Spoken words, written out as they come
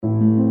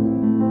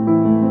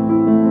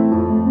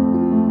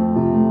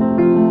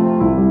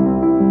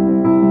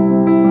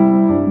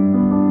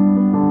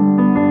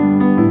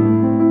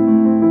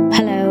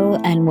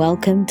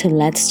welcome to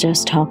Let's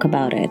Just Talk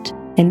About It.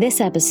 In this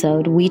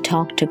episode, we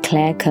talk to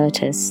Claire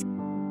Curtis.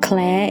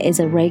 Claire is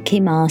a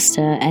Reiki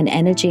master and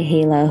energy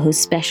healer who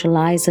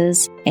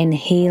specializes in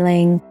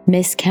healing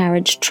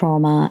miscarriage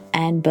trauma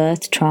and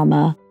birth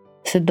trauma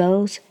for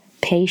both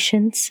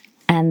patients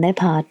and their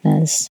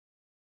partners.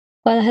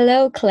 Well,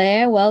 hello,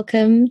 Claire.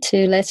 Welcome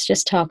to Let's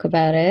Just Talk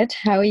About It.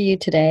 How are you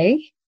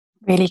today?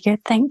 Really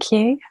good, thank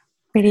you.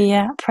 Really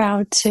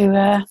proud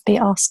to be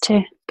asked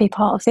to be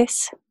part of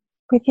this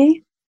with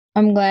you.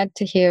 I'm glad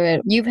to hear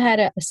it. You've had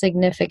a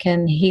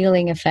significant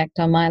healing effect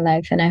on my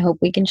life, and I hope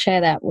we can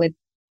share that with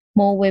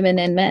more women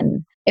and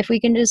men. If we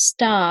can just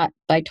start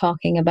by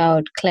talking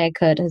about Claire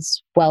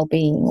Curtis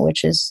Wellbeing,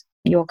 which is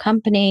your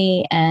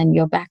company and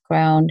your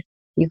background.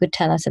 You could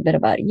tell us a bit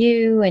about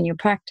you and your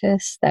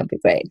practice. That'd be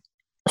great.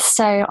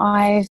 So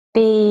I've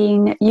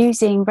been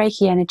using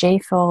Reiki energy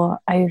for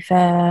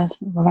over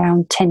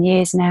around 10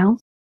 years now,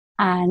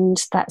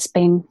 and that's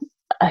been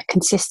a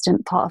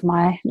consistent part of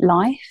my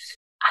life.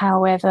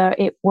 However,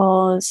 it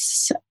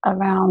was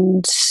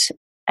around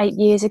 8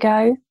 years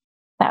ago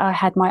that I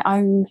had my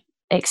own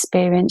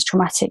experience,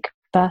 traumatic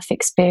birth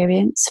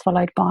experience,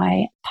 followed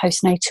by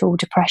postnatal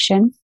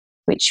depression,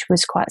 which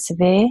was quite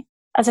severe.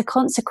 As a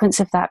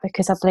consequence of that,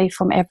 because I believe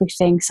from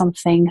everything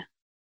something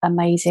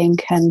amazing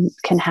can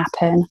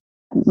happen,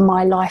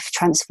 my life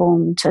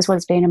transformed as well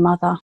as being a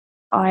mother.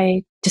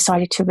 I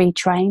decided to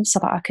retrain so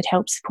that I could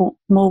help support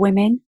more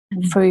women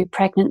through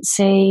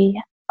pregnancy,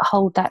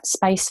 hold that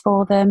space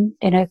for them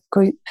in a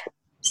group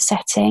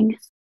setting.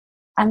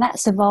 And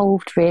that's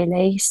evolved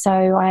really.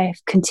 So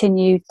I've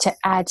continued to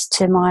add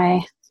to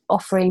my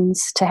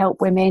offerings to help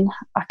women.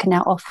 I can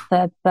now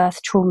offer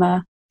birth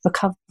trauma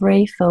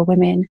recovery for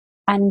women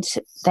and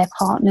their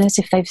partners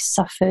if they've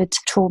suffered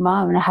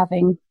trauma and are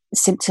having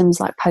symptoms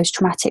like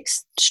post-traumatic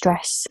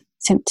stress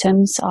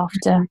symptoms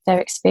after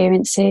their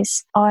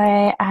experiences.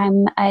 I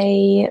am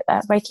a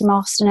Reiki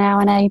master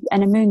now and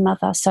a moon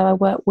mother, so I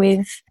work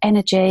with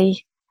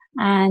energy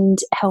and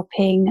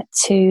helping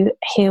to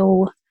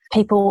heal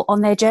people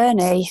on their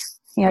journey.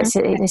 You know,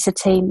 it's a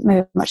team,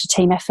 very much a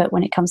team effort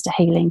when it comes to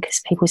healing, because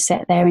people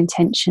set their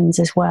intentions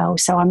as well.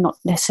 So I'm not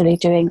necessarily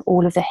doing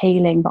all of the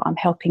healing, but I'm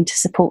helping to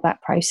support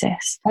that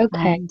process.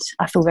 Okay. And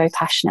I feel very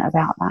passionate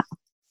about that.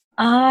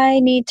 I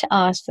need to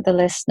ask for the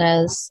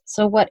listeners,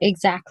 so what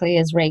exactly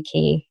is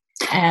Reiki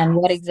and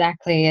what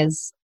exactly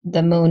is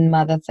the Moon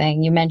Mother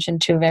thing? You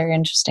mentioned two very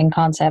interesting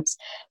concepts.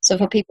 So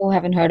for people who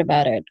haven't heard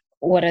about it,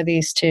 what are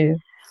these two?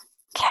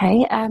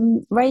 Okay,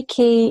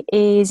 Reiki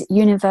is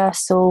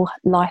universal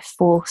life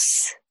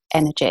force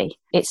energy.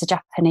 It's a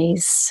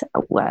Japanese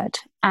word,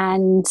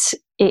 and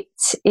it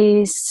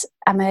is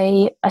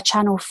a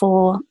channel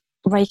for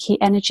Reiki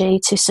energy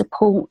to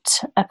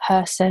support a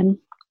person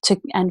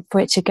and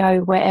for it to go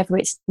wherever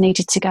it's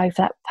needed to go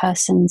for that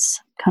person's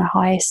kind of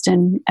highest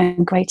and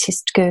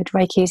greatest good.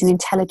 Reiki is an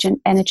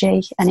intelligent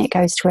energy, and it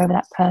goes to wherever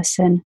that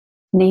person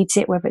needs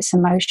it, whether it's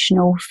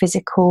emotional,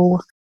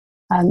 physical,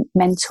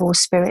 mental,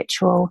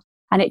 spiritual.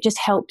 And it just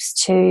helps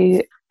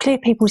to clear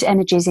people's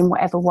energies in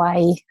whatever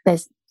way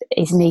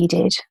is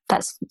needed.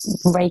 That's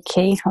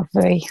Reiki, a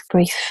very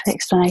brief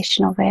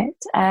explanation of it.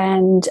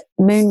 And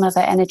Moon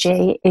Mother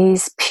energy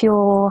is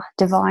pure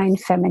divine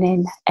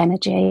feminine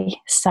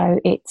energy. So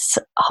it's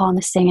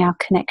harnessing our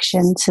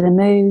connection to the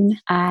moon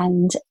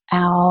and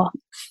our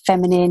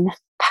feminine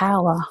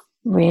power,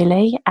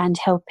 really, and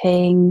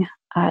helping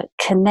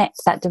connect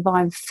that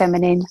divine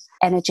feminine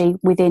energy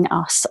within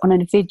us on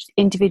an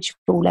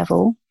individual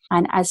level.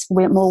 And as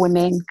more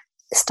women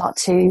start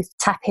to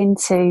tap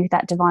into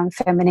that divine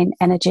feminine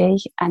energy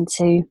and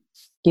to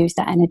use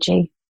that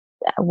energy,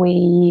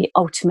 we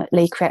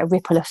ultimately create a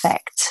ripple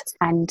effect,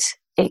 and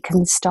it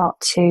can start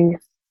to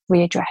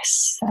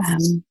readdress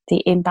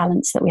the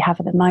imbalance that we have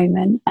at the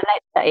moment. And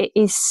it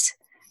is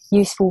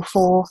useful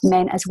for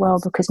men as well,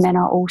 because men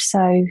are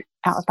also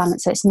out of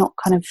balance. So it's not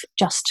kind of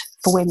just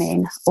for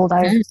women,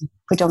 although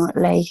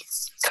predominantly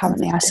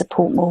currently I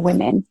support more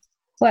women.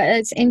 Well,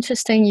 it's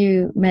interesting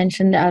you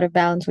mentioned out of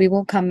balance. We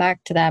will come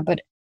back to that,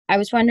 but I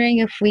was wondering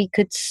if we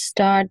could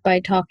start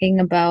by talking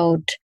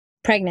about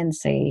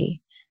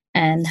pregnancy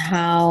and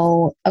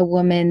how a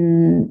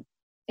woman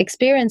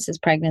experiences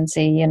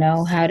pregnancy. You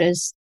know,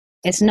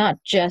 it's not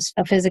just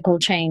a physical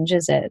change,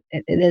 is it?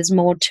 There's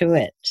more to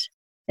it.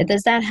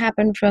 Does that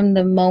happen from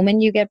the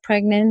moment you get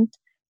pregnant?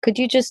 Could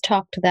you just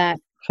talk to that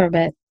for a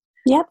bit?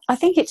 Yep, I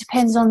think it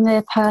depends on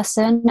the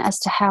person as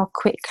to how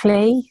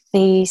quickly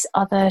these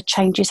other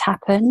changes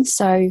happen.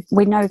 So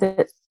we know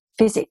that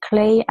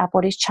physically our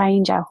bodies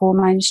change, our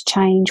hormones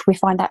change. We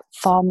find that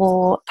far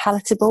more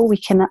palatable. We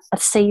can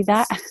see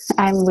that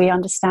and we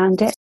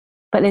understand it.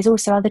 But there's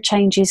also other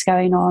changes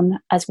going on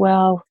as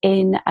well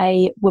in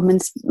a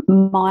woman's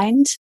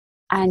mind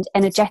and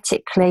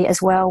energetically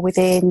as well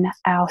within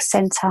our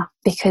centre,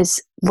 because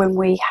when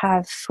we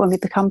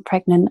become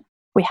pregnant,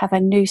 we have a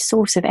new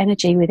source of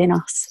energy within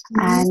us.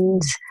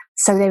 And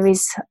so there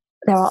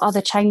are other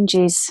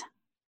changes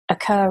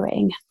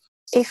occurring.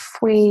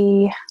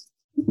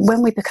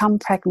 When we become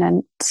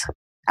pregnant,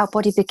 our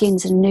body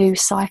begins a new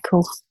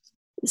cycle.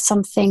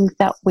 something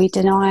that we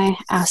deny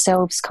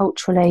ourselves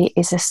culturally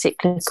is a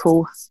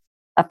cyclical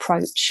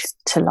approach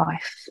to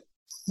life.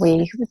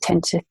 We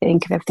tend to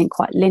think of everything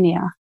quite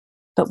linear,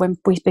 but when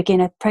we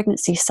begin a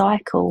pregnancy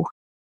cycle,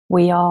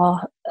 we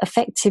are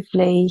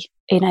effectively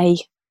in a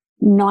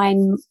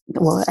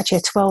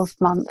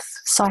 12-month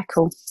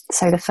cycle.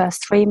 So the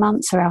first 3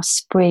 months are our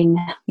spring,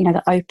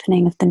 the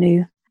opening of the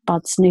new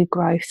buds, new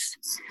growth.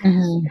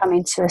 Mm-hmm. Come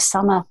into a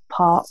summer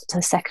part,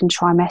 the second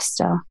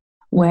trimester,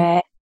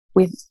 where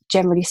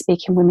generally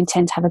speaking, women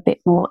tend to have a bit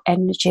more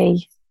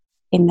energy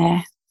in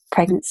their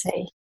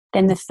pregnancy.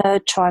 Then the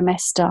third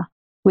trimester,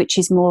 which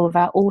is more of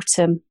our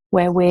autumn,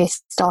 where we're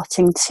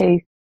starting to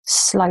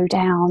slow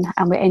down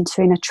and we're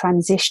entering a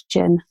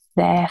transition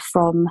there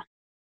from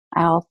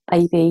our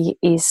baby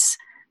is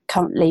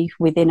currently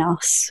within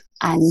us,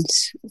 and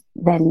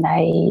then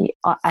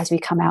as we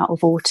come out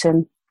of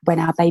autumn, when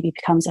our baby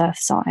becomes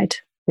earthside,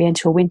 we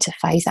enter a winter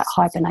phase, that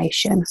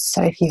hibernation.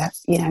 So if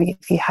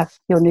you have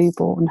your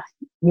newborn,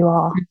 you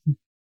are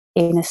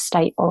in a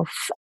state of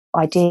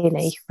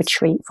ideally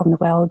retreat from the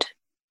world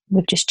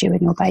with just you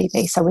and your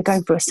baby. So we're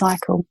going through a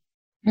cycle.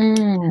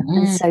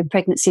 And so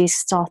pregnancy is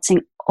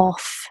starting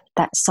off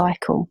that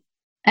cycle.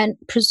 And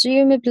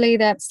presumably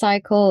that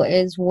cycle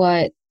is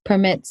what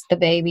permits the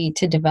baby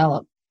to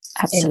develop.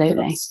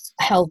 Absolutely.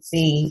 A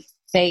healthy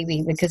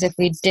baby, because if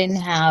we didn't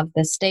have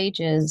the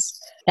stages,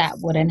 that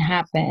wouldn't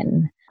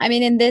happen. I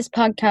mean, in this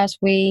podcast,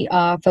 we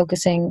are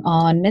focusing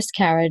on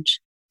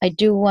miscarriage. I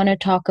do want to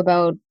talk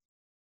about,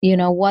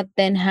 what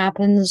then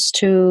happens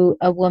to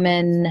a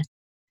woman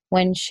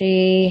when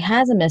she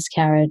has a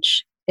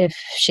miscarriage. If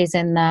she's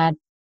in that,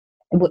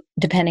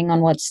 depending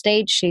on what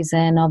stage she's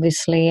in,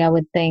 obviously, I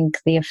would think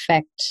the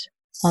effect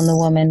on the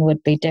woman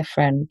would be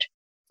different.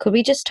 Could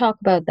we just talk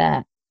about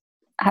that?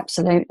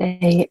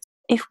 Absolutely.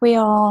 If we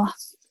are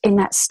in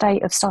that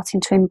state of starting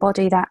to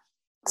embody that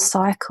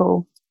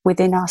cycle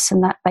within us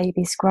and that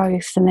baby's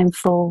growth, and then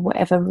for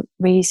whatever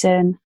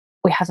reason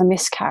we have a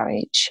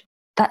miscarriage,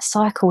 that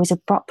cycle is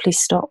abruptly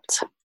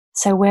stopped.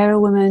 So where a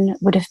woman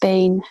would have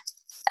been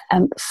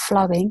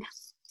flowing,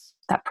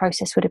 that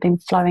process would have been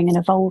flowing and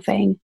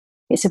evolving,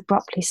 it's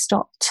abruptly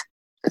stopped.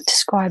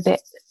 Describe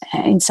it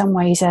in some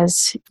ways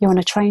as you're on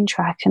a train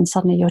track and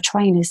suddenly your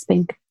train has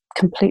been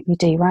completely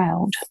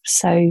derailed.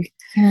 So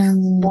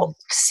what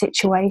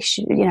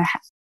situation,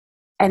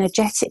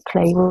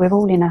 energetically, we're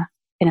all in a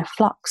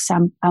flux.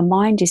 Our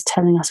mind is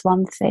telling us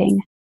one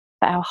thing,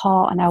 but our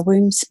heart and our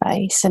womb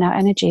space and our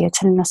energy are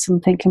telling us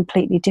something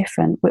completely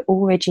different. We're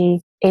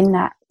already in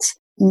that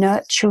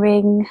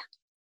nurturing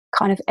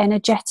kind of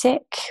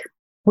energetic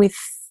with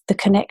the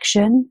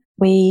connection.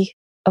 We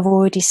have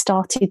already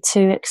started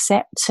to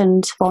accept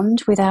and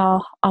bond with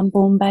our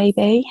unborn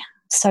baby.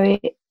 So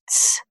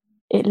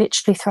it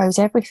literally throws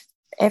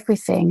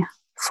everything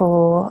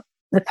for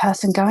the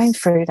person going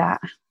through that.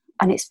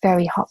 And it's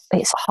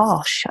it's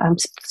harsh. I'm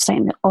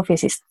saying the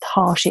obvious, it's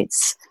harsh.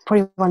 It's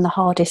probably one of the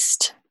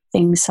hardest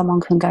things someone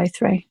can go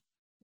through.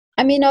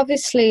 I mean,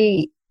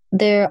 obviously,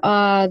 there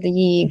are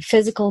the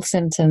physical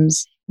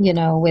symptoms,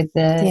 with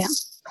the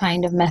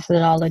kind of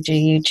methodology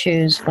you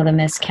choose for the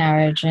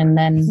miscarriage. And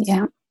then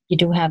you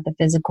do have the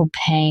physical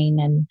pain.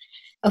 And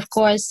of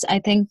course, I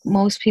think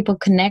most people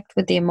connect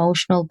with the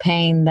emotional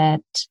pain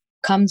that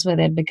comes with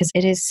it, because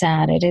it is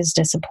sad, it is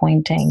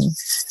disappointing.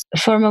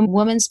 From a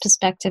woman's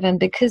perspective, and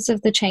because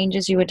of the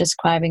changes you were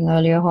describing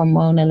earlier,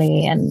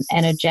 hormonally and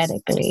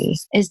energetically,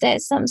 is there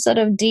some sort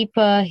of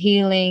deeper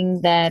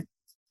healing that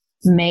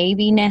may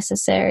be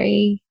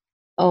necessary,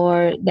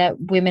 or that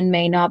women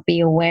may not be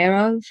aware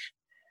of,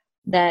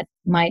 that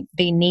might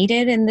be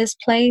needed in this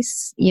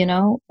place,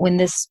 in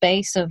this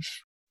space of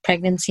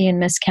pregnancy and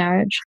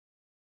miscarriage?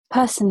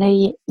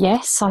 Personally,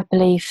 yes, I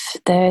believe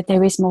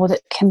there is more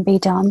that can be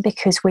done,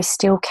 because we're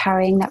still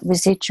carrying that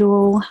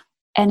residual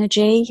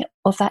energy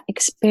of that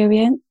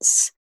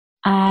experience,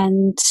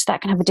 and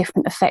that can have a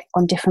different effect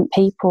on different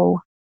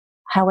people.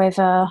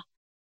 However,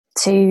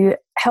 to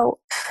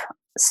help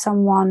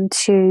someone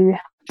to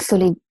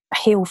fully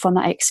heal from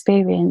that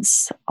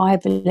experience, I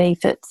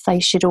believe that they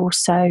should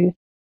also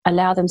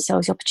allow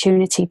themselves the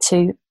opportunity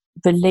to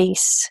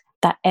release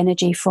that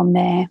energy from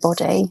their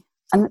body.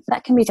 And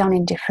that can be done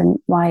in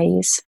different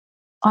ways.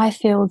 I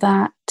feel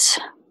that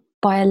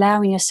by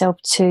allowing yourself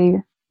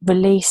to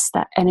release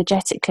that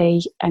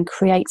energetically and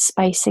create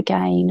space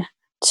again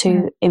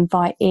to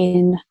invite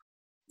in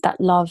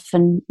that love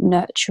and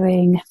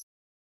nurturing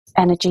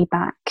energy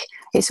back,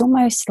 it's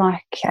almost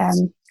like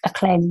a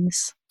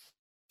cleanse.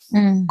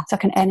 It's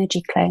like an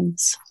energy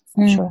cleanse.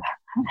 I'm not sure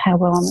how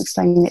well I'm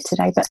explaining it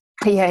today, but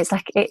yeah, it's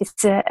like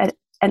it's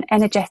an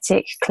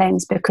energetic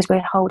cleanse, because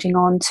we're holding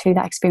on to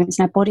that experience,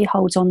 and our body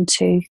holds on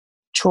to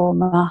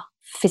trauma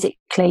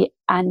physically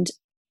and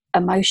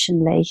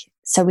emotionally.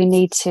 So we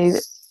need to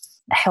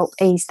help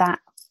ease that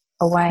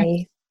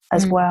away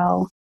as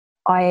well.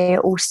 I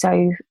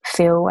also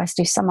feel, as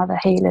do some other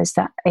healers,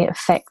 that it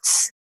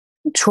affects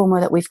trauma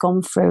that we've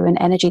gone through, and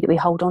energy that we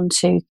hold on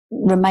to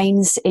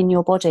remains in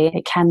your body.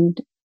 It can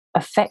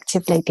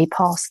effectively be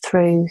passed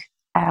through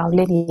our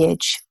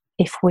lineage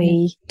if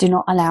we do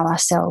not allow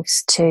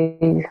ourselves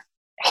to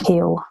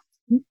heal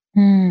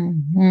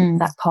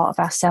that part of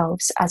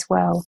ourselves as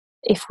well.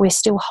 If we're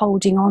still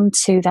holding on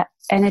to that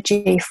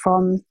energy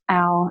from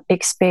our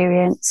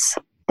experience,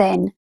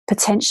 then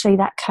potentially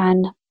that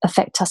can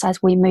affect us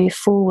as we move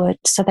forward.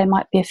 So there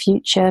might be a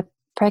future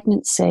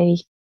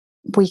pregnancy.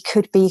 We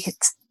could be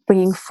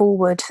bringing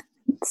forward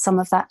some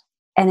of that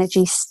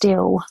energy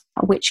still,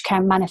 which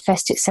can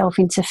manifest itself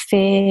into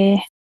fear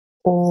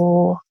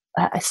or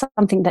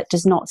something that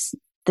does not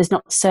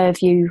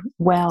serve you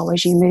well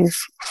as you move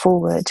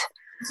forward.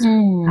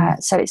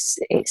 So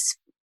it's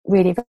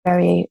really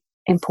very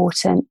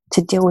important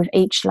to deal with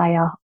each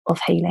layer of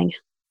healing.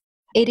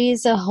 It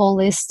is a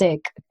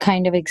holistic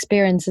kind of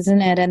experience,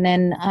 isn't it? And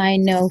then I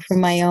know from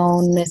my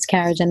own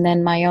miscarriage and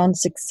then my own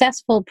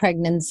successful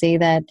pregnancy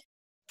that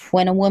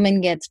when a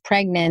woman gets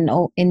pregnant,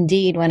 or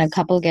indeed when a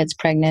couple gets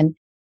pregnant,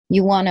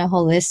 you want a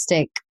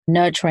holistic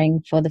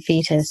nurturing for the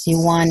fetus. You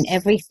want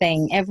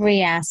everything,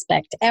 every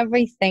aspect,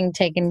 everything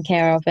taken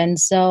care of. And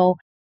so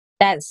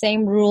that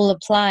same rule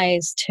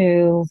applies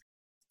to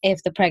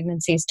if the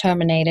pregnancy is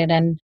terminated.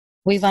 And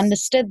we've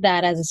understood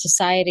that as a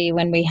society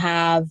when we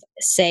have,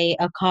 say,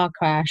 a car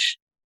crash,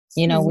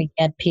 we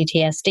get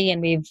PTSD,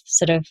 and we've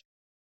sort of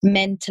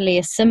mentally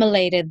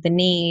assimilated the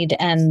need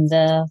and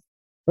the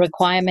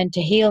requirement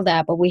to heal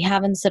that, but we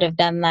haven't sort of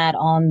done that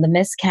on the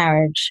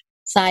miscarriage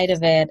side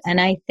of it.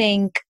 And I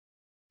think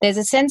there's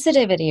a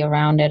sensitivity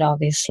around it,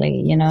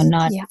 obviously,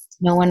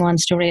 no one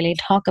wants to really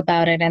talk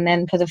about it. And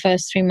then for the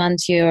first 3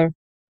 months, you're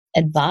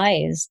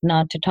advised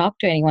not to talk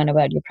to anyone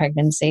about your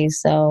pregnancy.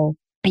 So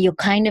you're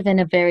kind of in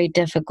a very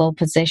difficult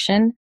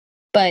position.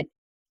 But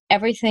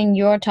everything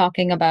you're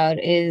talking about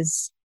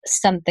is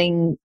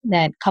something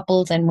that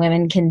couples and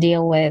women can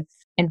deal with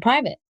in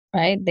private,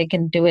 right? They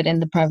can do it in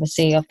the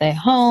privacy of their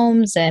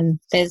homes, and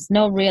there's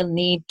no real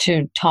need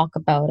to talk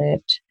about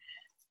it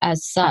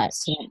as such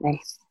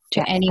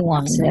to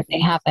anyone that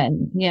they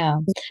happen. Yeah.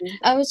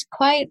 I was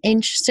quite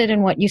interested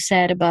in what you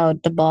said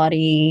about the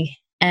body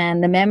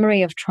and the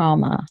memory of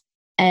trauma.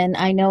 And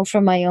I know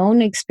from my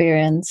own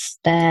experience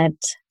that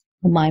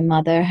my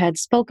mother had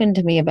spoken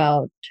to me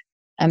about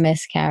a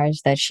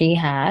miscarriage that she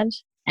had,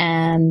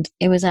 and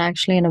it was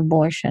actually an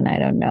abortion. I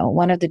don't know,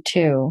 one of the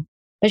two.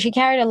 But she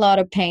carried a lot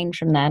of pain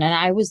from that. And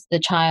I was the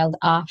child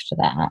after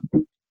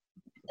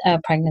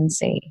that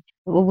pregnancy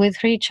with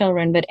 3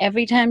 children. But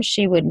every time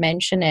she would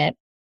mention it,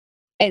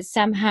 it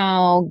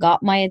somehow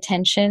got my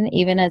attention,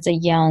 even as a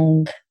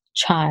young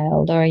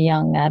child or a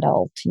young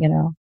adult,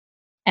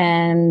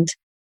 And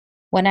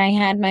when I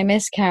had my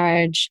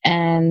miscarriage,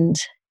 and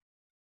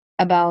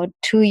about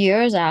 2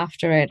 years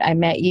after it, I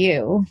met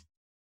you,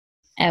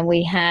 and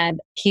we had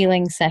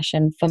healing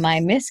session for my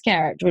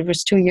miscarriage, which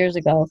was 2 years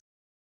ago.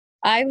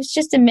 I was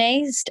just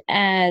amazed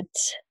at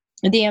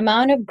the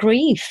amount of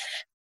grief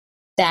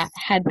that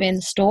had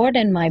been stored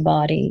in my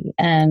body.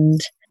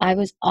 And I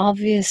was I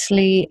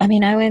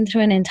went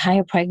through an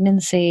entire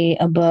pregnancy,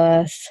 a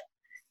birth,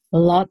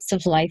 lots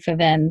of life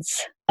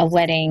events, a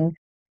wedding,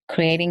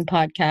 creating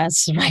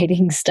podcasts,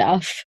 writing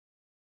stuff,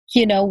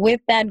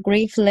 with that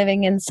grief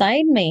living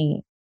inside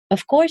me.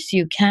 Of course,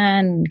 you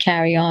can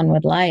carry on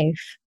with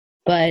life,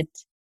 but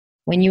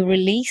when you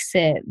release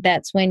it,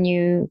 that's when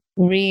you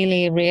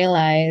really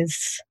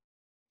realize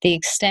the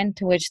extent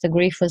to which the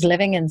grief was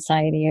living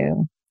inside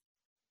you.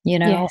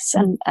 Yes,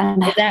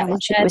 and how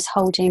much it was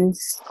holding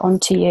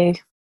onto you.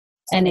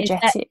 And is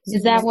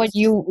that what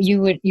you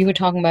were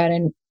talking about?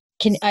 And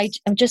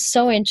I'm just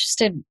so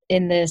interested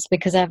in this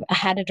because I've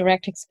had a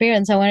direct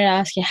experience. I wanted to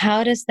ask you,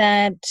 how does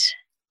that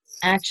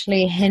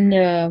actually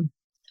hinder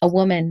a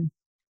woman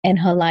in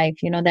her life?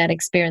 That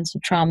experience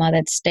of trauma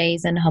that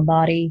stays in her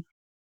body.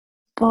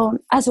 Well,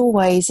 as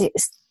always,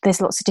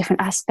 there's lots of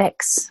different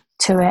aspects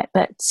to it,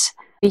 but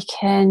we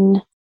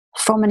can,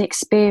 from an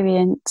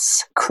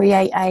experience,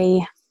 create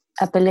a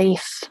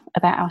belief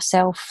about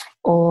ourselves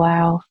or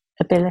our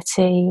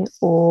ability,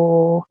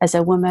 or as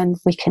a woman,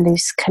 we can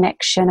lose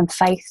connection and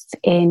faith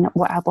in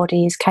what our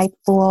body is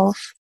capable of,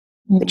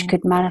 which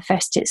could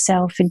manifest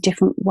itself in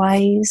different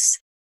ways.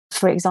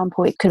 For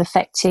example, it could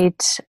affected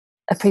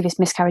a previous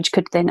miscarriage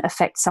could then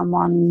affect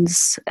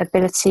someone's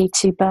ability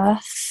to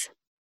birth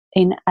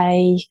in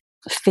a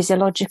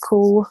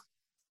physiological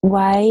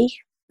way,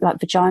 like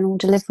vaginal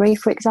delivery,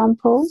 for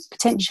example,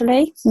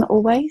 potentially, not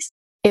always.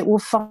 It will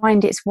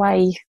find its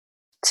way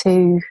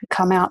to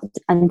come out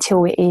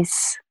until it is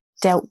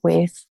dealt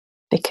with,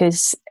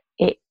 because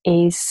it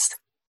is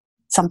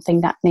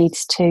something that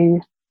needs to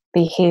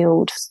be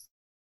healed.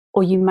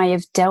 Or you may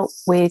have dealt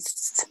with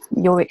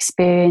your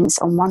experience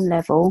on one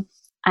level,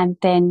 and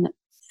then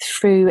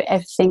through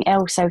everything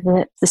else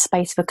over the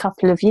space of a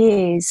couple of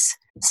years,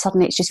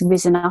 suddenly it's just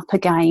risen up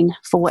again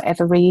for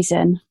whatever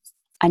reason,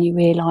 and you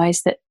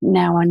realise that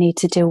now I need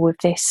to deal with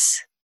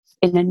this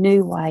in a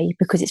new way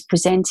because it's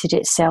presented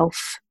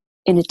itself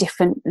in a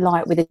different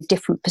light with a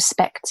different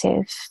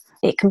perspective.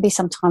 It can be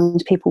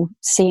sometimes people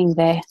seeing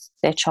their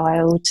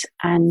child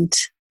and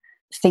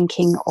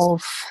thinking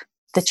of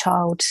the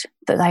child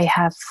that they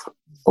have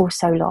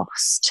also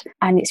lost.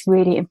 And it's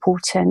really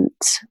important,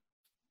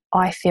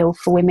 I feel,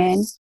 for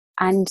women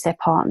and their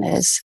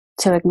partners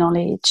to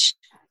acknowledge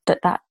that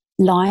that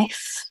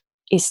life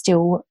is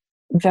still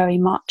very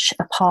much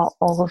a part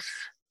of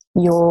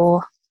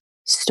your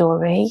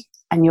story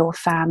and your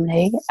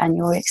family and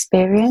your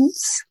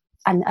experience,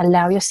 and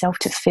allow yourself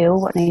to feel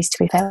what needs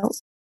to be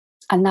felt.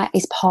 And that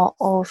is part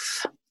of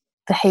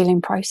the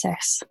healing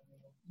process,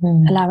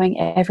 allowing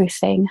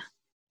everything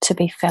to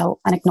be felt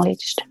and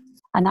acknowledged.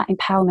 And that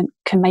empowerment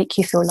can make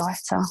you feel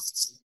lighter.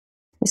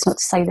 It's not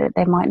to say that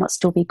there might not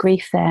still be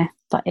grief there,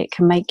 but it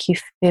can make you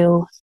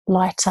feel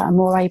lighter and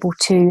more able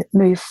to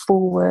move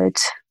forward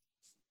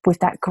with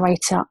that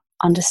greater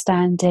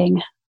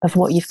understanding of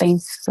what you've been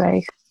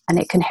through. And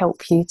it can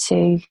help you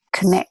to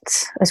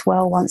connect as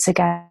well, once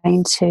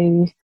again,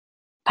 to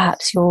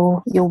perhaps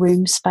your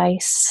womb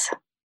space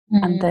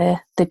and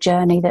the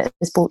journey that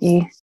has brought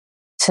you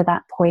to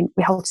that point.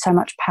 We hold so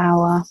much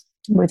power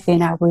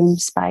within our womb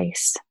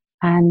space.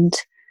 And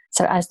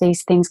so as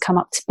these things come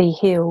up to be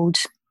healed,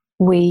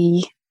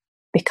 we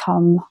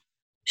become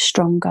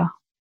stronger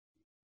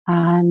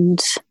and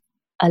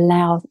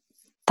allow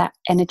that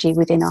energy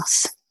within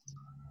us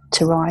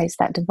to rise,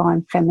 that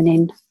divine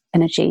feminine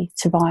energy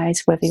to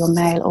rise, whether you're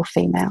male or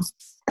female,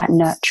 that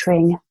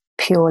nurturing,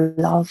 pure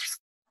love.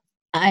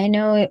 I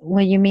know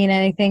what you mean.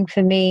 And I think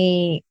for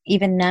me,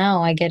 even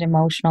now, I get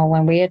emotional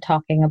when we are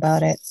talking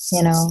about it,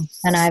 you know,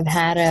 and I've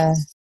had a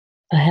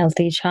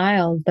healthy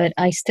child, but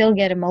I still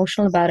get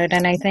emotional about it.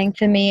 And I think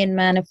for me, it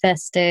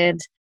manifested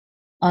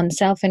on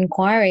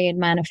self-inquiry. It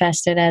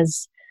manifested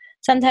as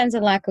sometimes a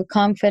lack of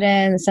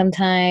confidence,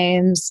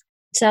 sometimes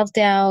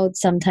self-doubt,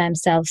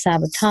 sometimes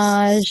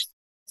self-sabotage.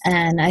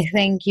 And I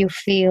think you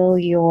feel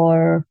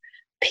your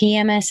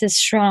PMS is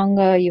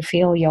stronger, you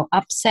feel your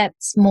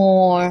upsets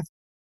more.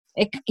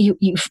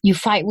 You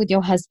fight with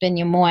your husband,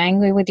 you're more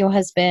angry with your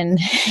husband,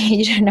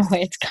 you don't know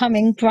where it's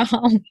coming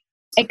from.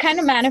 It kind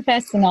of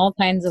manifests in all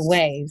kinds of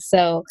ways.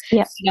 So,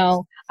 yeah. You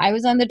know, I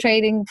was on the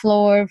trading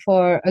floor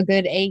for a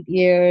good 8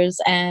 years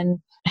and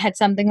had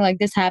something like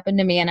this happen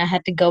to me, and I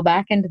had to go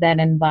back into that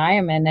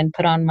environment and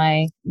put on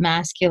my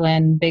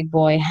masculine big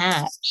boy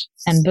hat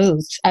and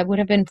boots. I would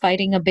have been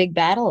fighting a big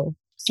battle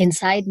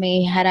inside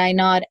me had I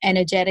not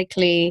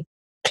energetically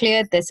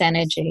cleared this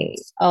energy,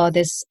 or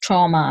this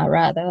trauma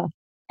rather.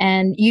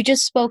 And you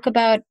just spoke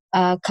about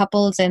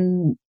couples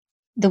in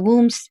the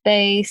womb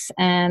space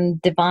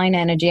and divine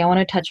energy. I want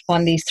to touch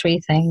upon these three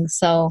things.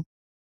 So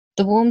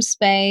the womb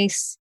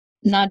space,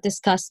 not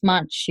discussed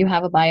much. You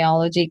have a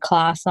biology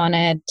class on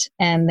it,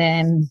 and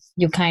then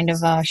you kind of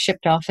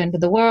shipped off into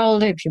the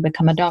world. If you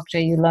become a doctor,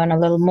 you learn a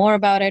little more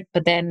about it,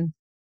 but then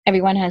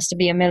everyone has to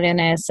be a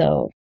millionaire,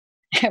 so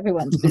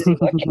everyone's busy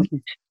working.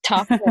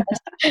 Talk to us.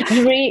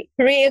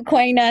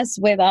 Reacquaint us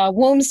with our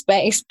womb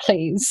space,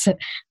 please,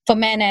 for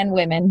men and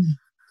women,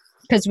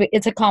 because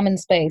it's a common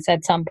space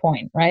at some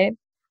point, right?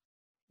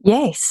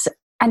 Yes,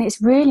 and it's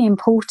really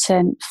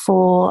important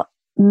for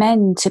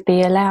men to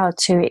be allowed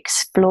to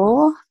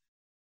explore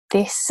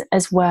this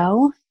as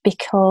well,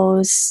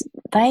 because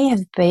they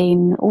have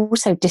been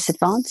also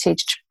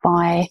disadvantaged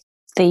by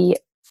the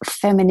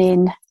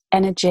feminine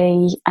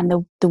energy and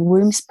the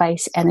womb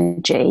space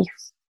energy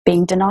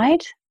being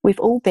denied. We've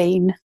all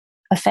been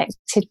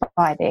affected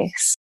by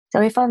this.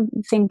 So if I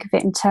think of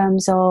it in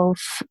terms of,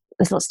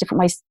 there's lots of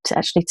different ways to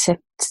actually to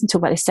talk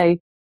about this. So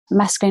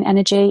masculine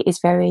energy is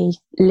very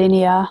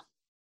linear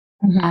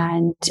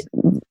and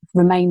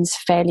remains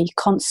fairly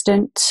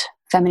constant.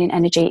 Feminine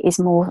energy is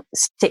more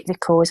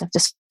cyclical, as I've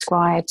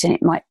described, and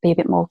it might be a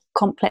bit more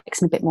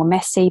complex and a bit more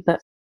messy,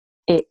 but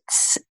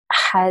there's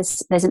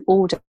an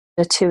order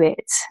to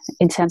it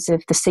in terms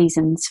of the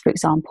seasons, for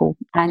example,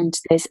 and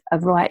there's a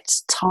right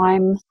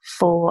time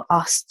for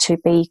us to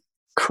be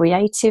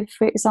creative,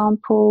 for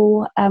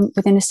example,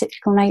 within a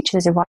cyclical nature.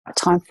 There's a right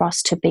time for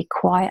us to be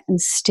quiet and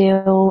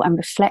still and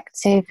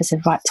reflective. There's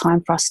a right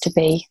time for us to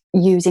be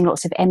using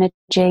lots of energy,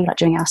 like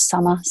during our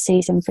summer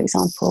season, for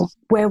example.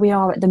 Where we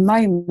are at the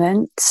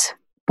moment,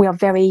 we are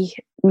very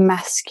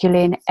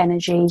masculine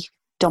energy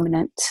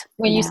dominant.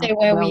 When you say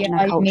where we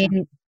are,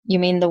 you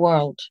mean the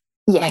world?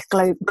 Yes,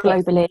 like,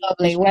 globally.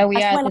 Where we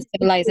are as a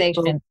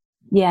civilization.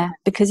 Yeah,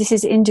 because this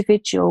is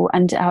individual,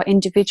 and our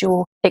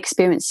individual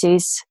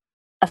experiences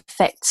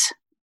affect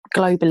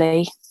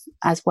globally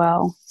as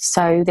well.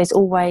 So there's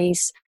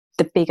always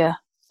the bigger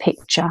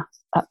picture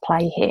at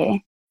play here.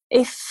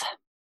 If,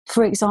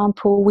 for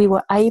example, we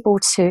were able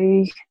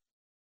to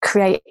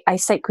create a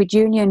sacred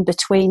union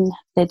between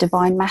the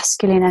divine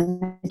masculine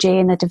energy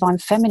and the divine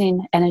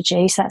feminine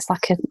energy, so that's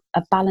like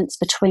a balance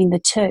between the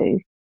two,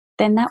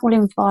 then that will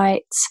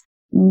invite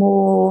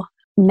more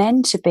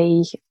men to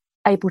be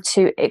able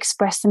to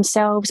express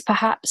themselves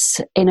perhaps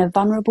in a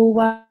vulnerable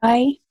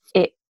way.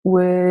 It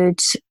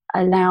would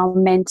allow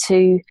men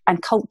to,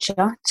 and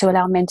culture to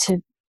allow men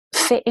to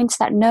fit into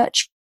that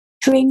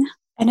nurturing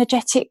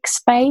energetic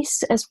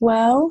space as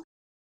well,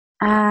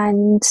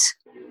 and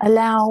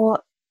allow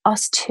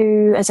us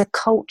to, as a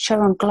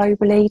culture and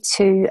globally,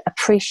 to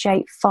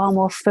appreciate far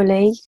more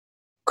fully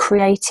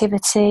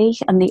creativity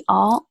and the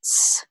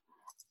arts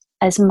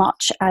as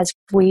much as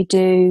we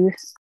do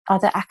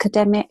other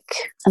academic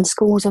and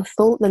schools of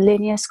thought, the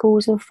linear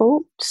schools of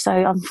thought. So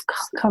I'm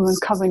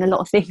covering a lot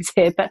of things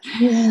here, but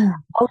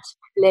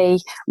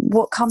ultimately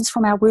what comes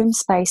from our womb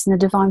space and the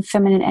divine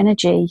feminine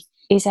energy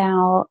is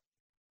our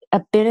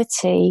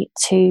ability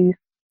to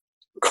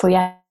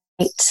create.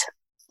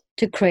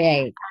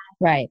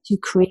 Right. To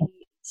create.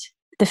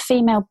 The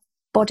female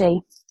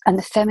body and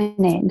the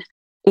feminine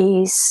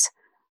is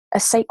a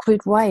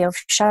sacred way of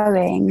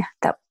showing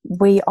that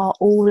we are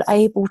all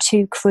able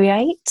to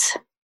create.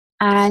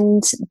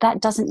 And that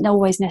doesn't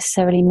always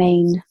necessarily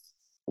mean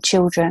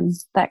children.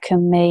 That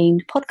can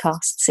mean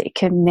podcasts. It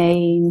can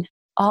mean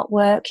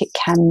artwork. It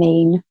can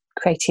mean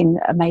creating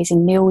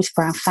amazing meals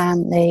for our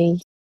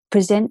family.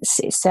 Presents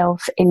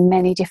itself in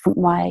many different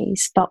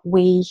ways, but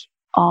we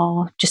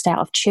are just out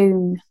of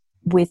tune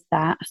with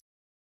that.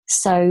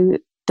 So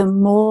the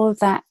more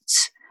that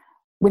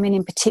women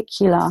in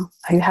particular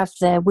who have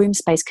their womb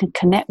space can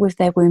connect with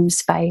their womb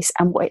space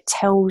and what it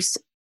tells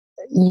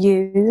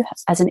you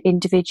as an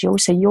individual,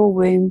 so your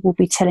womb will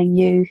be telling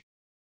you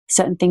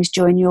certain things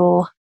during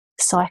your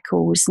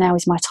cycles. Now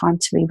is my time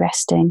to be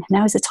resting.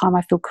 Now is the time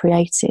I feel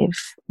creative.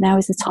 Now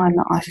is the time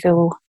that I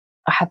feel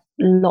I have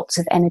lots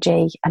of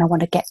energy and I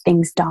want to get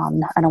things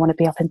done and I want to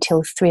be up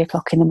until 3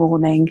 o'clock in the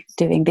morning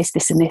doing this,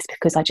 this and this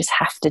because I just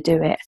have to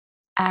do it.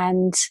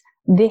 And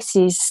this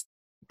is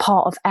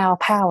part of our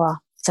power.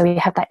 So we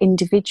have that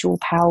individual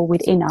power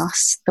within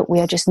us that we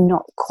are just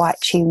not quite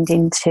tuned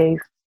into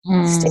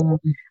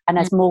still. And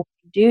as more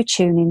we do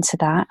tune into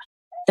that,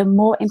 the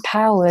more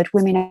empowered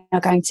women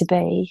are going to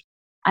be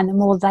and the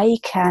more they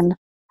can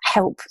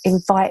help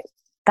invite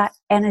that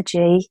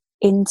energy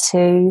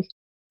into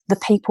the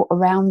people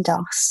around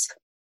us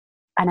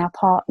and our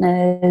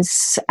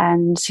partners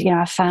and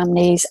our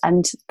families,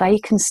 and they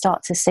can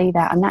start to see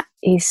that, and that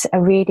is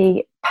a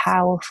really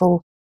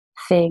powerful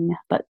thing.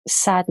 But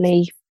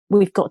sadly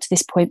we've got to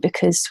this point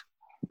because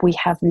we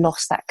have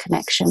lost that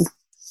connection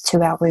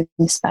to our womb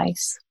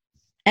space.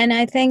 And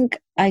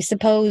I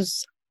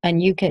suppose,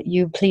 and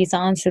you please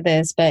answer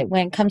this, but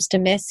when it comes to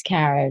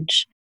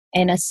miscarriage,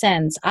 in a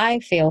sense, I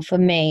feel for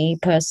me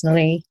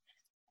personally,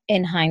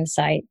 in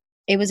hindsight,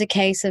 it was a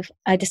case of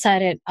I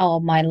decided,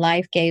 my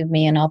life gave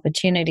me an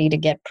opportunity to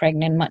get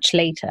pregnant much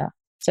later.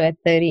 So at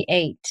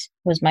 38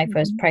 was my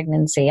first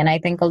pregnancy. And I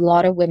think a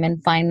lot of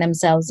women find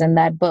themselves in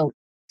that boat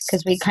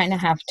because we kind of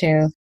have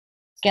to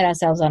get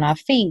ourselves on our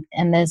feet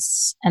and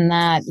this and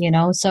that,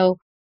 So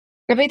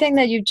everything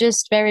that you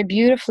just very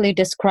beautifully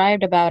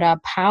described about our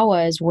power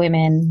as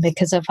women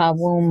because of our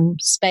womb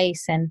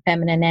space and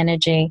feminine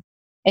energy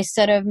is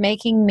sort of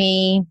making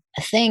me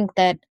think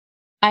that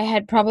I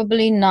had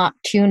probably not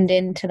tuned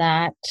into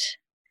that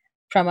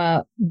from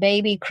a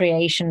baby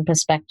creation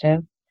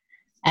perspective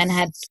and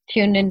had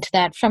tuned into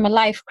that from a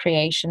life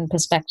creation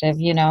perspective,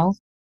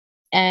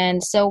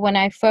 And so when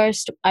I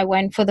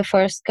went for the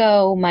first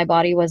go, my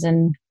body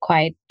wasn't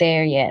quite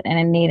there yet and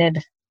it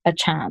needed a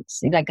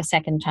chance, like a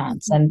second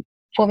chance. And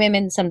for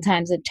women,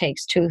 sometimes it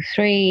takes 2,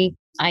 3.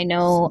 I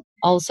know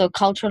also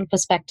cultural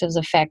perspectives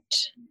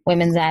affect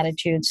women's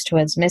attitudes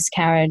towards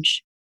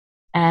miscarriage.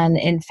 And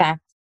in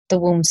fact, the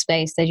womb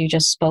space that you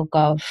just spoke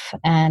of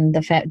and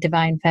the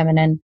divine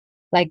feminine,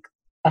 like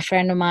a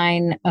friend of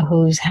mine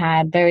who's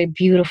had very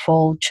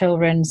beautiful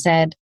children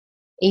said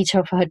each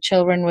of her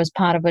children was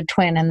part of a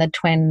twin and the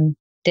twin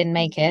didn't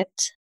make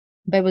it.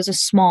 But it was a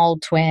small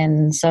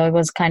twin. So it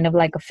was kind of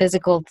like a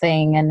physical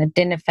thing and it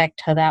didn't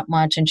affect her that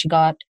much. And she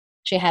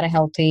had a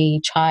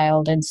healthy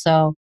child. And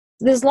so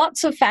there's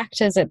lots of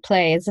factors at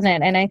play, isn't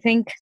it? And I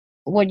think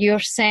what you're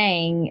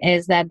saying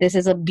is that this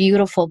is a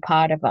beautiful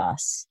part of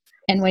us.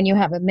 And when you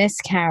have a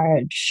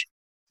miscarriage,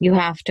 you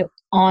have to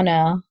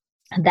honor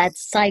that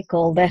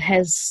cycle that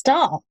has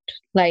stopped.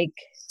 Like,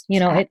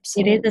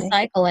 it is a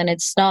cycle and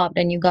it's stopped,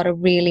 and you got to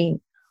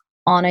really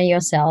honor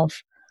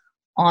yourself,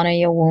 honor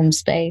your womb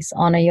space,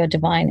 honor your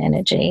divine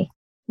energy.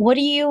 What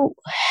do you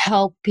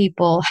help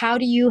people? How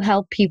do you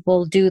help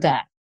people do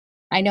that?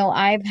 I know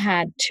I've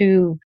had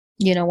 2,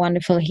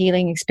 wonderful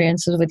healing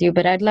experiences with you,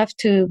 but I'd love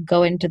to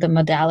go into the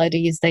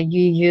modalities that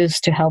you use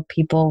to help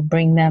people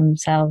bring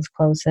themselves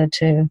closer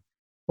to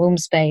womb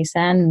space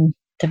and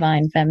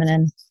divine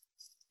feminine.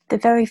 The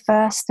very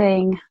first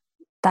thing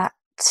that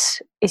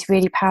is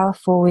really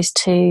powerful is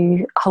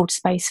to hold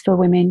space for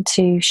women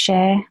to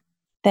share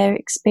their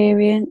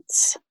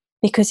experience,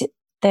 because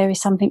there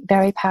is something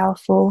very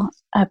powerful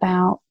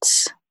about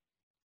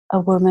a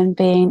woman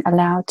being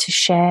allowed to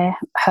share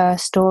her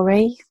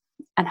story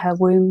and her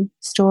womb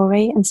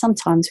story. And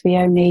sometimes we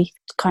only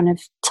kind of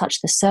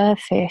touch the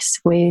surface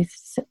with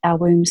our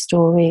womb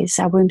stories.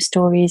 Our womb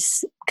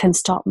stories can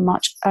start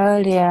much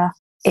earlier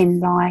in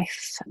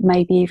life,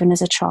 maybe even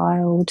as a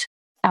child.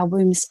 Our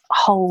wombs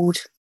hold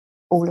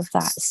all of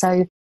that.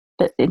 So,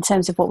 but in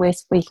terms of what we're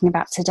speaking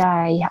about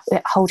today,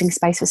 holding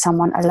space for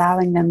someone,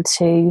 allowing them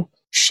to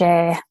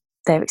share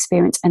their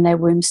experience and their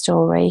womb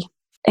story,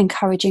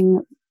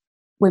 encouraging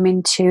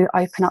women to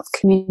open up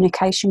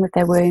communication with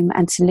their womb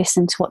and to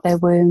listen to what their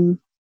womb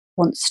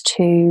wants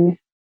to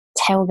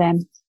tell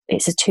them.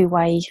 It's a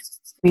two-way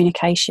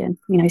communication,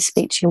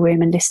 speak to your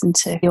womb and listen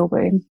to your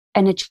womb.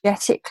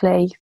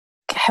 Energetically,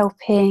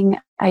 helping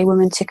a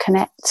woman to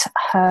connect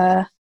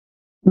her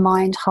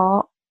mind,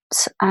 heart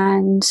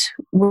and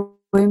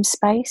womb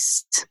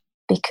space,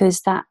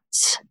 because that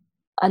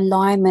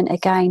alignment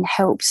again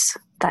helps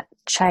that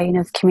chain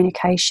of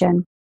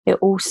communication. It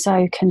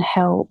also can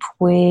help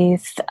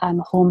with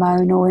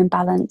hormonal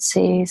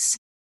imbalances.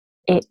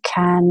 It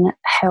can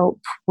help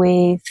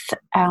with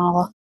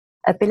our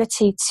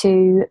ability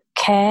to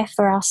care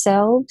for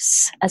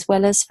ourselves as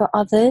well as for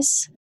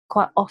others.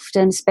 Quite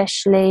often,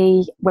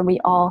 especially when we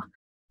are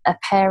a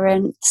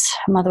parent,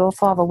 mother or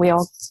father, we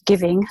are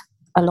giving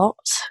a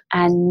lot,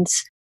 and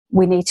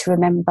we need to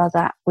remember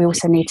that we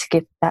also need to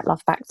give that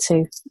love back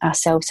to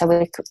ourselves.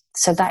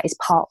 So that is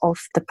part of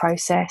the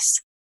process.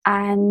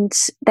 And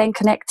then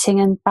connecting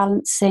and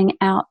balancing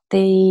out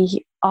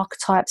the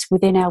archetypes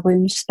within our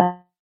womb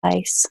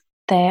space.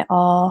 There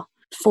are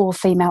 4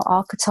 female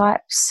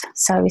archetypes,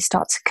 so we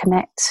start to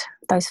connect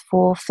those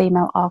 4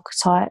 female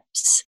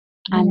archetypes,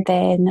 and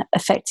then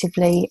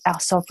effectively our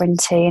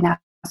sovereignty and our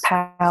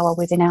power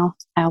within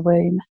our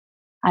womb,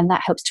 and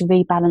that helps to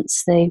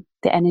rebalance the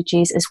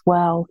energies as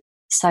well,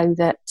 so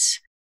that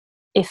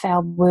if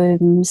our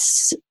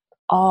wombs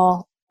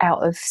are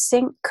out of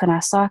sync and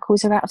our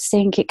cycles are out of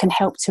sync, it can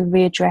help to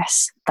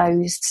readdress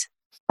those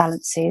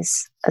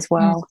balances as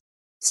well.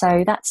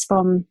 So that's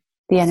from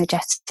the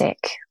energetic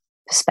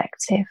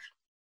perspective.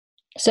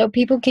 So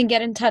people can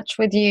get in touch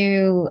with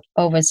you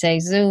over, say,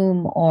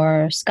 Zoom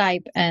or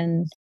Skype,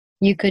 and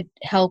you could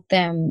help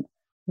them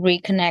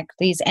reconnect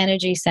these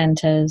energy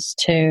centers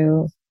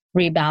to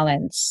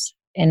rebalance,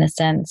 in a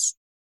sense.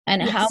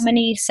 And Yes. How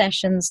many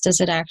sessions does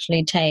it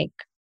actually take?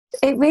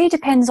 It really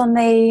depends on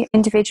the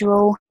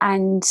individual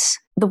and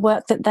the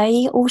work that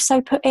they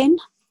also put in,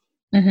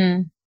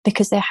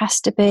 because there has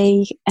to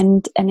be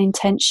an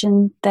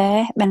intention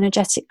there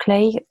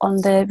energetically on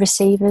the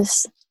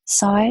receiver's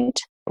side.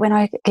 When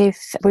I give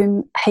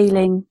womb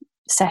healing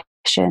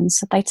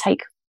sessions, they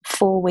take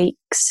 4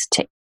 weeks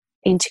to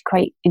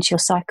integrate into your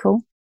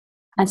cycle.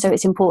 And so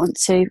it's important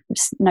to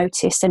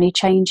notice any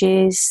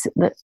changes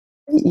that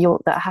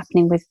are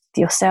happening with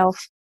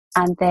yourself.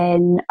 And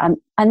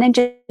then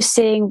just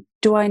seeing,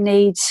 do I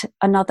need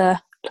another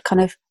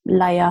kind of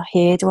layer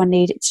here? Do I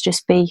need it to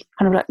just be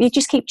kind of like, you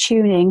just keep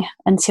tuning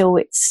until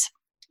it's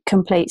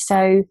complete.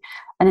 So,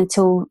 and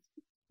until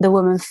the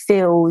woman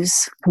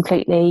feels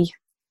completely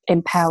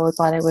empowered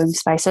by their womb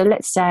space. So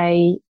let's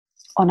say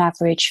on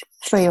average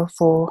 3 or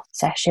 4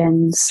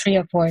 sessions. 3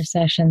 or 4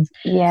 sessions.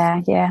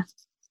 Yeah.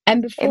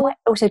 And it might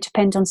also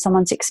depend on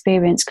someone's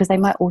experience, because they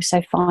might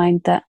also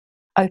find that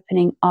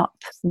opening up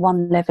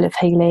one level of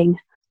healing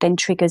then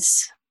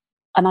triggers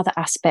another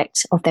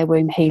aspect of their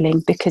womb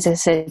healing, because as I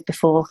said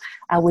before,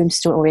 our womb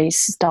stories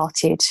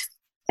started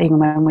even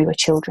when we were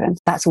children.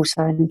 That's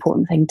also an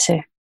important thing too.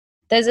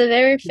 There's a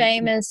very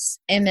famous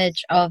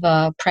image of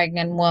a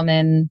pregnant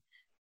woman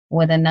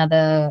with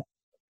another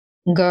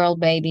girl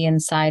baby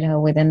inside her,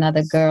 with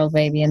another girl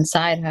baby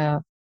inside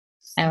her,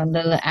 and a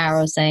little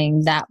arrow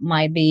saying that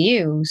might be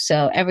you.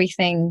 So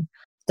everything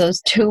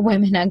those 2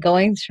 women are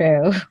going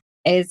through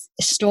is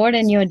stored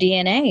in your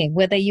DNA,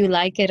 whether you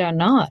like it or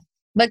not.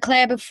 But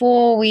Claire,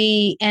 before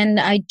we end,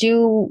 I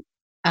do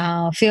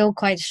feel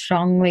quite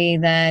strongly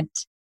that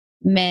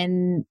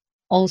men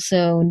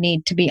also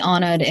need to be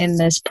honored in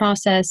this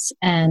process.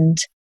 And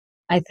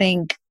I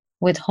think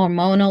with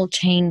hormonal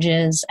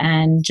changes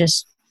and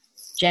just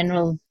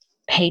general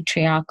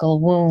patriarchal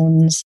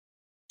wounds,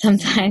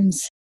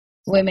 sometimes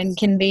women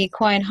can be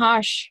quite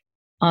harsh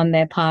on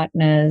their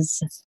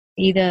partners,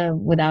 either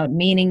without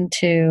meaning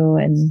to,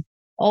 and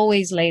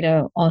always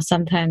later, or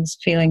sometimes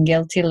feeling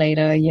guilty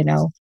later.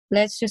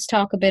 Let's just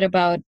talk a bit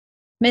about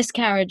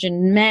miscarriage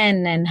in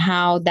men and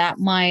how that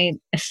might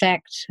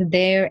affect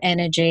their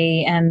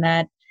energy, and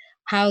that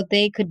how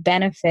they could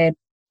benefit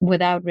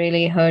without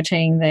really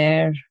hurting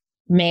their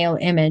male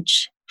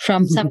image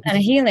from some kind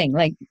of healing.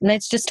 Like,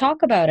 let's just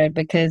talk about it,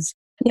 because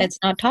it's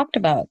not talked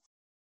about.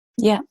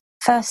 Yeah.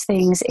 First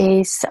things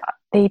is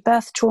the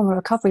birth trauma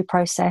recovery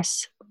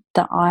process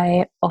that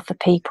I offer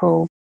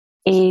people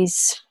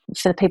is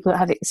for the people that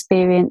have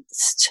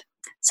experienced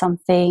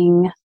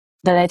something,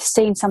 that they've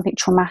seen something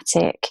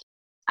traumatic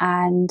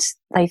and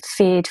they've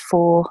feared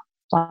for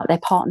their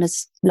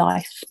partner's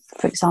life,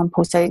 for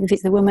example. So if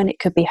it's the woman, it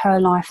could be her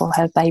life or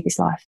her baby's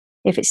life.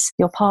 If it's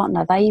your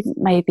partner, they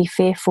may be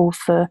fearful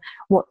for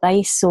what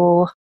they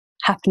saw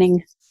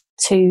happening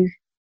to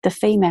the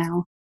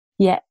female,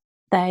 yet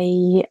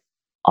they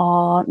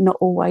are not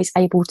always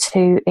able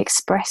to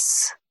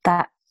express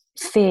that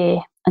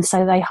fear, and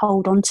so they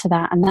hold on to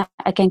that, and that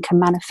again can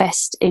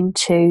manifest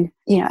into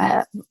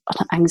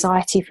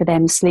anxiety for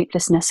them,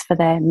 sleeplessness for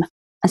them.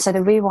 And so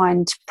the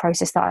rewind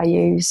process that I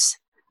use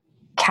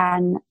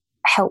can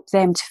help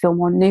them to feel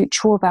more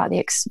neutral about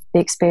the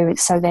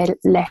experience, so they're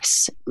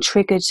less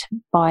triggered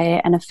by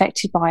it and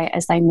affected by it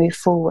as they move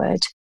forward.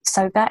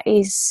 So that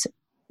is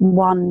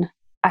one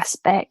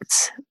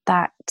aspect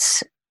that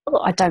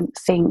I don't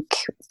think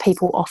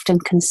people often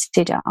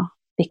consider,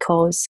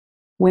 because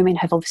women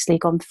have obviously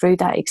gone through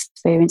that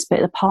experience,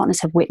 but the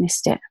partners have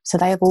witnessed it. So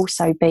they have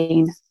also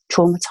been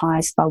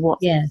traumatized by what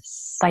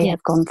they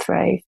have gone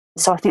through.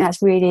 So I think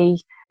that's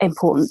really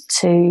important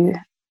to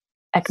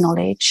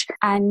acknowledge.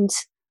 And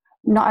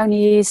not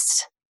only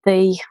is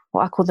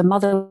what I call the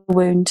mother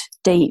wound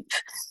deep,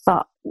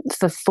 but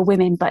for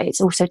women, but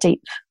it's also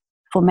deep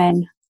for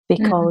men,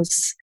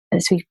 because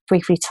as we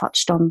briefly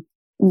touched on,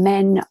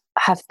 men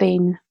have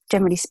been,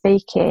 generally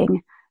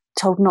speaking,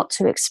 told not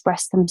to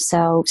express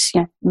themselves,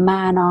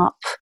 man up,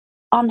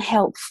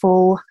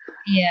 unhelpful,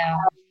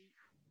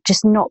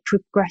 just not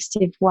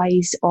progressive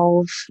ways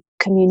of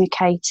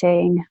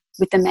communicating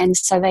with the men.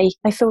 So they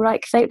feel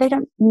like they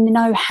don't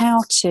know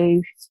how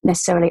to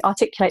necessarily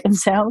articulate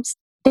themselves,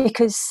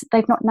 because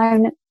they've not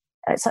known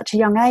at such a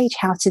young age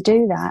how to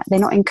do that. They're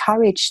not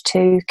encouraged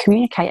to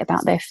communicate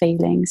about their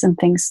feelings and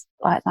things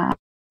like that.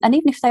 And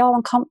even if they are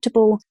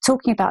uncomfortable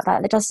talking about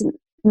that, that doesn't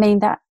mean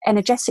that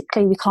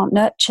energetically we can't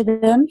nurture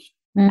them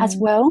as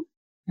well.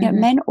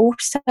 Men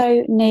also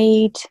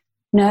need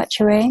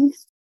nurturing.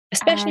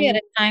 Especially at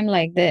a time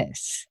like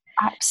this.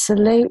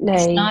 Absolutely.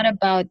 It's not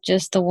about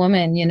just the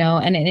woman,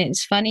 and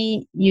it's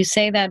funny you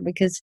say that,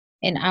 because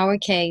in our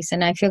case,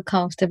 and I feel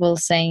comfortable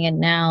saying it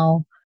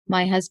now,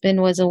 my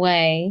husband was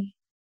away,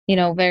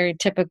 very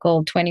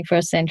typical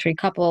 21st century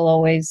couple,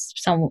 always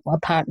a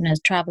partner's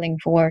traveling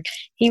for work.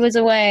 He was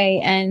away,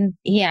 and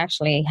he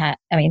actually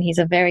he's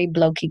a very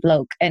blokey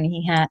bloke, and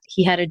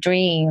he had a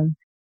dream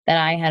that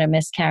I had a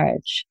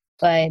miscarriage,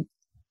 but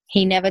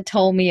he never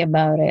told me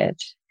about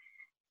it.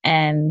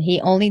 And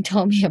he only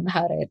told me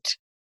about it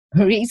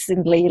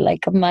recently,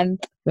 like a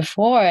month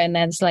before, and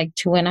that's like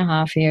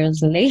 2.5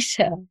 years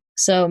later.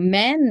 So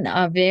men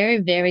are very,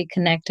 very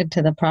connected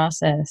to the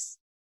process.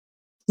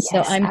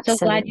 So I'm absolutely.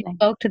 so glad you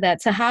spoke to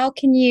that. So how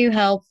can you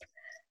help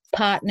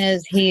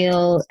partners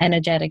heal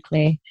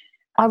energetically?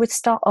 I would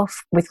start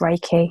off with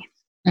Reiki,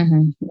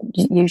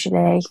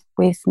 usually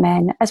with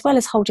men, as well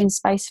as holding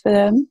space for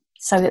them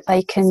so that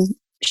they can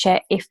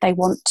share if they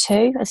want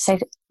to. As I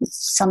said,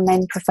 some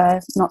men prefer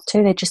not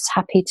to. They're just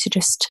happy to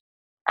just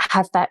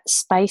have that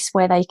space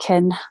where they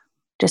can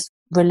just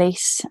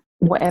release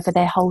whatever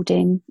they're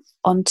holding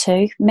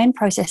onto. Men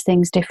process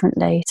things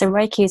differently. So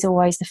Reiki is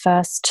always the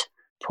first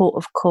port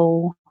of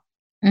call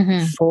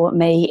for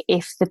me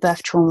if the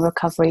birth trauma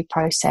recovery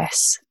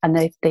process and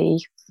the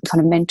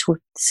kind of mental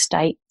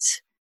state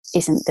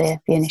isn't the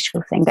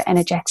initial thing. But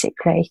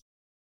energetically,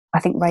 I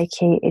think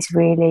Reiki is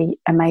really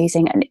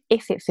amazing. And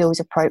if it feels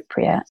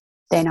appropriate,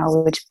 then I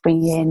would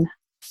bring in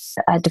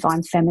a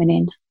divine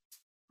feminine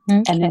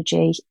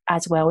energy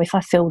as well, if I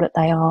feel that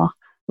they are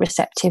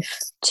receptive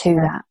to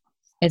that.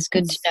 It's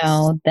good to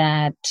know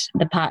that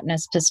the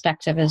partner's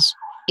perspective is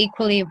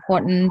equally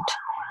important,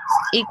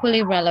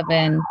 equally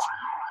relevant,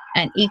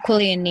 and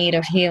equally in need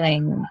of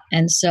healing.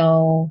 And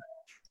so,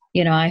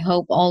 I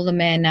hope all the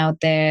men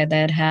out there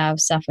that have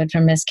suffered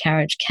from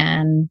miscarriage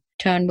can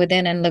turn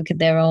within and look at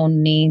their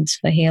own needs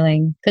for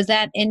healing. Because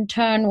that in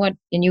turn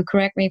and you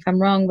correct me if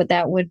I'm wrong, but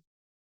that would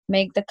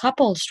make the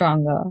couple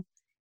stronger.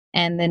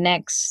 And the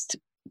next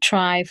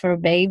try for a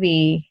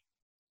baby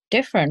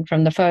different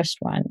from the first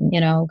one,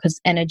 because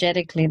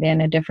energetically they're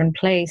in a different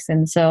place.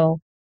 And so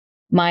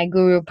my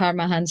guru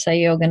Paramahansa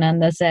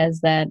Yogananda says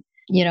that,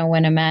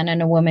 when a man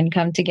and a woman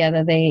come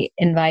together, they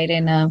invite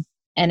in a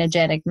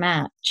energetic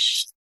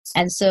match.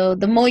 And so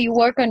the more you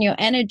work on your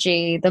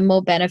energy, the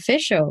more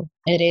beneficial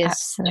it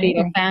is to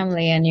your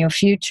family and your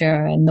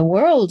future and the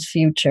world's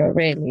future,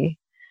 really.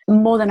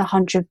 More than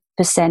 100%,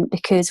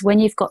 because when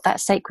you've got that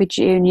sacred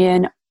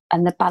union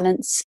and the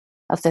balance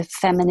of the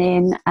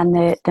feminine and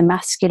the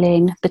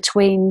masculine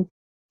between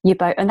you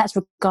both, and that's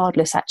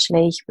regardless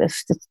actually of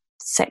the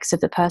sex of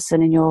the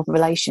person in your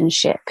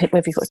relationship,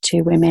 whether you've got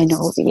two women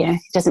or it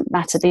doesn't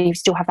matter, but you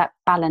still have that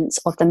balance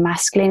of the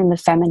masculine and the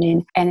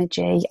feminine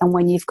energy. And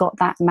when you've got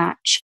that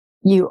match,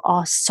 you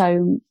are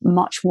so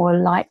much more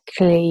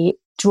likely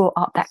to draw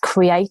up that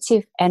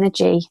creative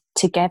energy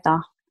together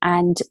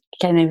and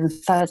get even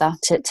further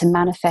to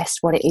manifest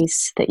what it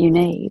is that you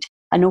need.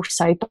 And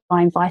also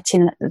by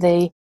inviting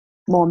the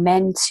more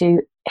men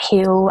to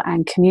heal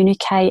and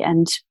communicate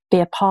and be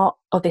a part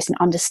of this and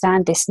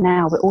understand this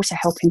now, we're also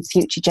helping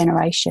future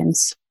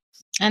generations.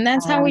 And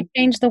that's how we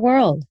change the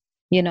world.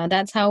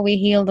 That's how we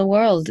heal the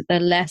world. The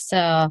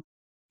lesser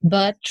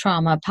birth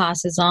trauma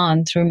passes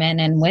on through men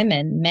and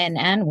women,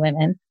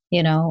 and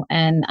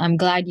I'm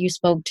glad you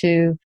spoke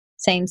to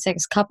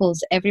same-sex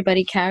couples.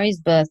 Everybody carries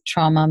birth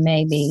trauma,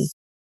 maybe,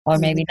 or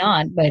maybe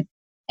not, but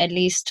at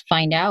least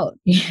find out,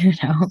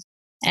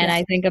 And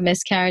I think a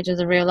miscarriage is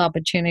a real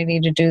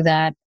opportunity to do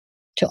that,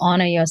 to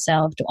honor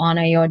yourself, to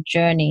honor your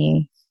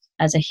journey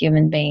as a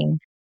human being.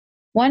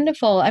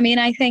 Wonderful.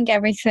 I think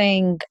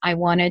everything I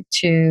wanted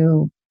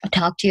to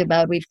talk to you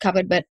about, we've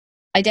covered, but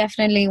I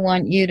definitely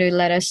want you to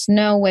let us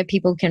know where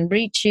people can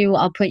reach you.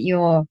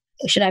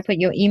 Should I put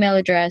your email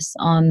address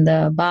on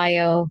the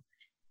bio,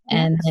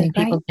 and then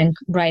people can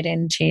write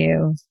into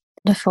you?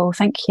 Wonderful.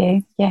 Thank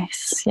you.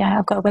 Yes. Yeah.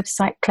 I've got a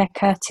website,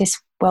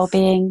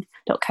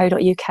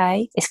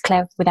 claire@wellbeing.co.uk. It's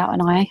Claire without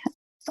an I.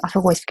 I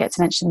always forget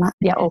to mention that.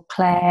 Yeah, or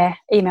Claire.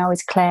 Email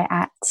is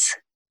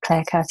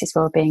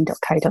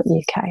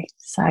claire@clairecurtiswellbeing.co.uk.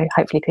 So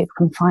hopefully people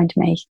can find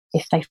me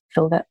if they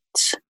feel that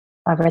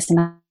I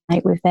resonate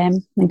with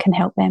them and can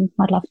help them.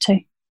 I'd love to.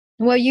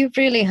 Well, you've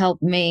really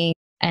helped me,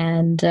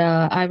 and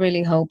I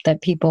really hope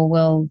that people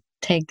will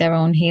take their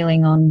own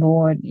healing on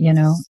board, you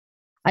know.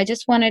 I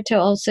just wanted to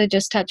also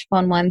just touch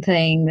upon one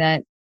thing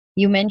that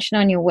you mentioned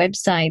on your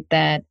website,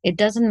 that it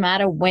doesn't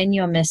matter when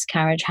your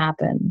miscarriage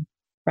happened,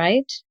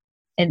 right?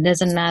 It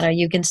doesn't matter.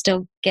 You can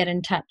still get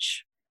in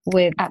touch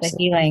with the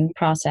healing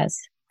process.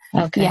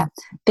 Okay. Yeah,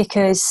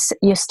 because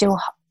you're still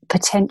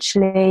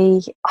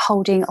potentially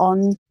holding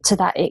on to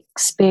that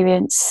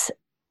experience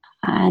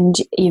and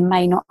you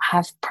may not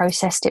have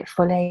processed it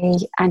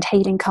fully, and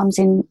healing comes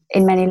in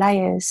many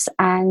layers.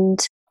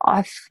 And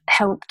I've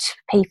helped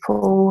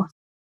people,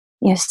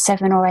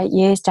 7 or 8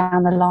 years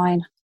down the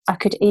line. I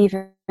could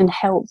even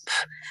help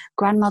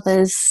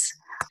grandmothers,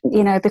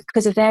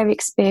 because of their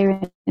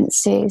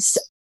experiences.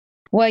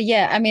 Well,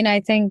 yeah, I mean,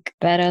 I think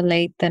better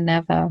late than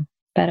never.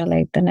 Better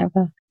late than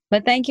never.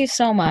 But thank you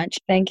so much.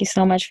 Thank you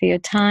so much for your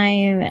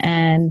time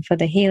and for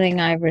the healing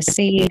I've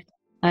received.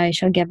 I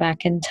shall get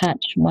back in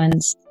touch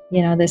once,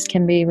 this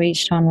can be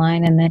reached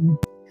online, and then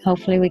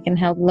hopefully we can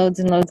help loads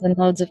and loads and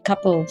loads of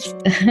couples.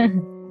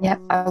 Yep,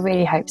 I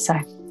really hope so.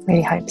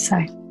 Really hope so.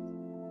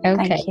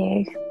 Okay. Thank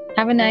you.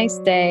 Have a nice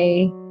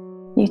day.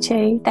 You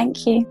too.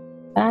 Thank you.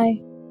 Bye.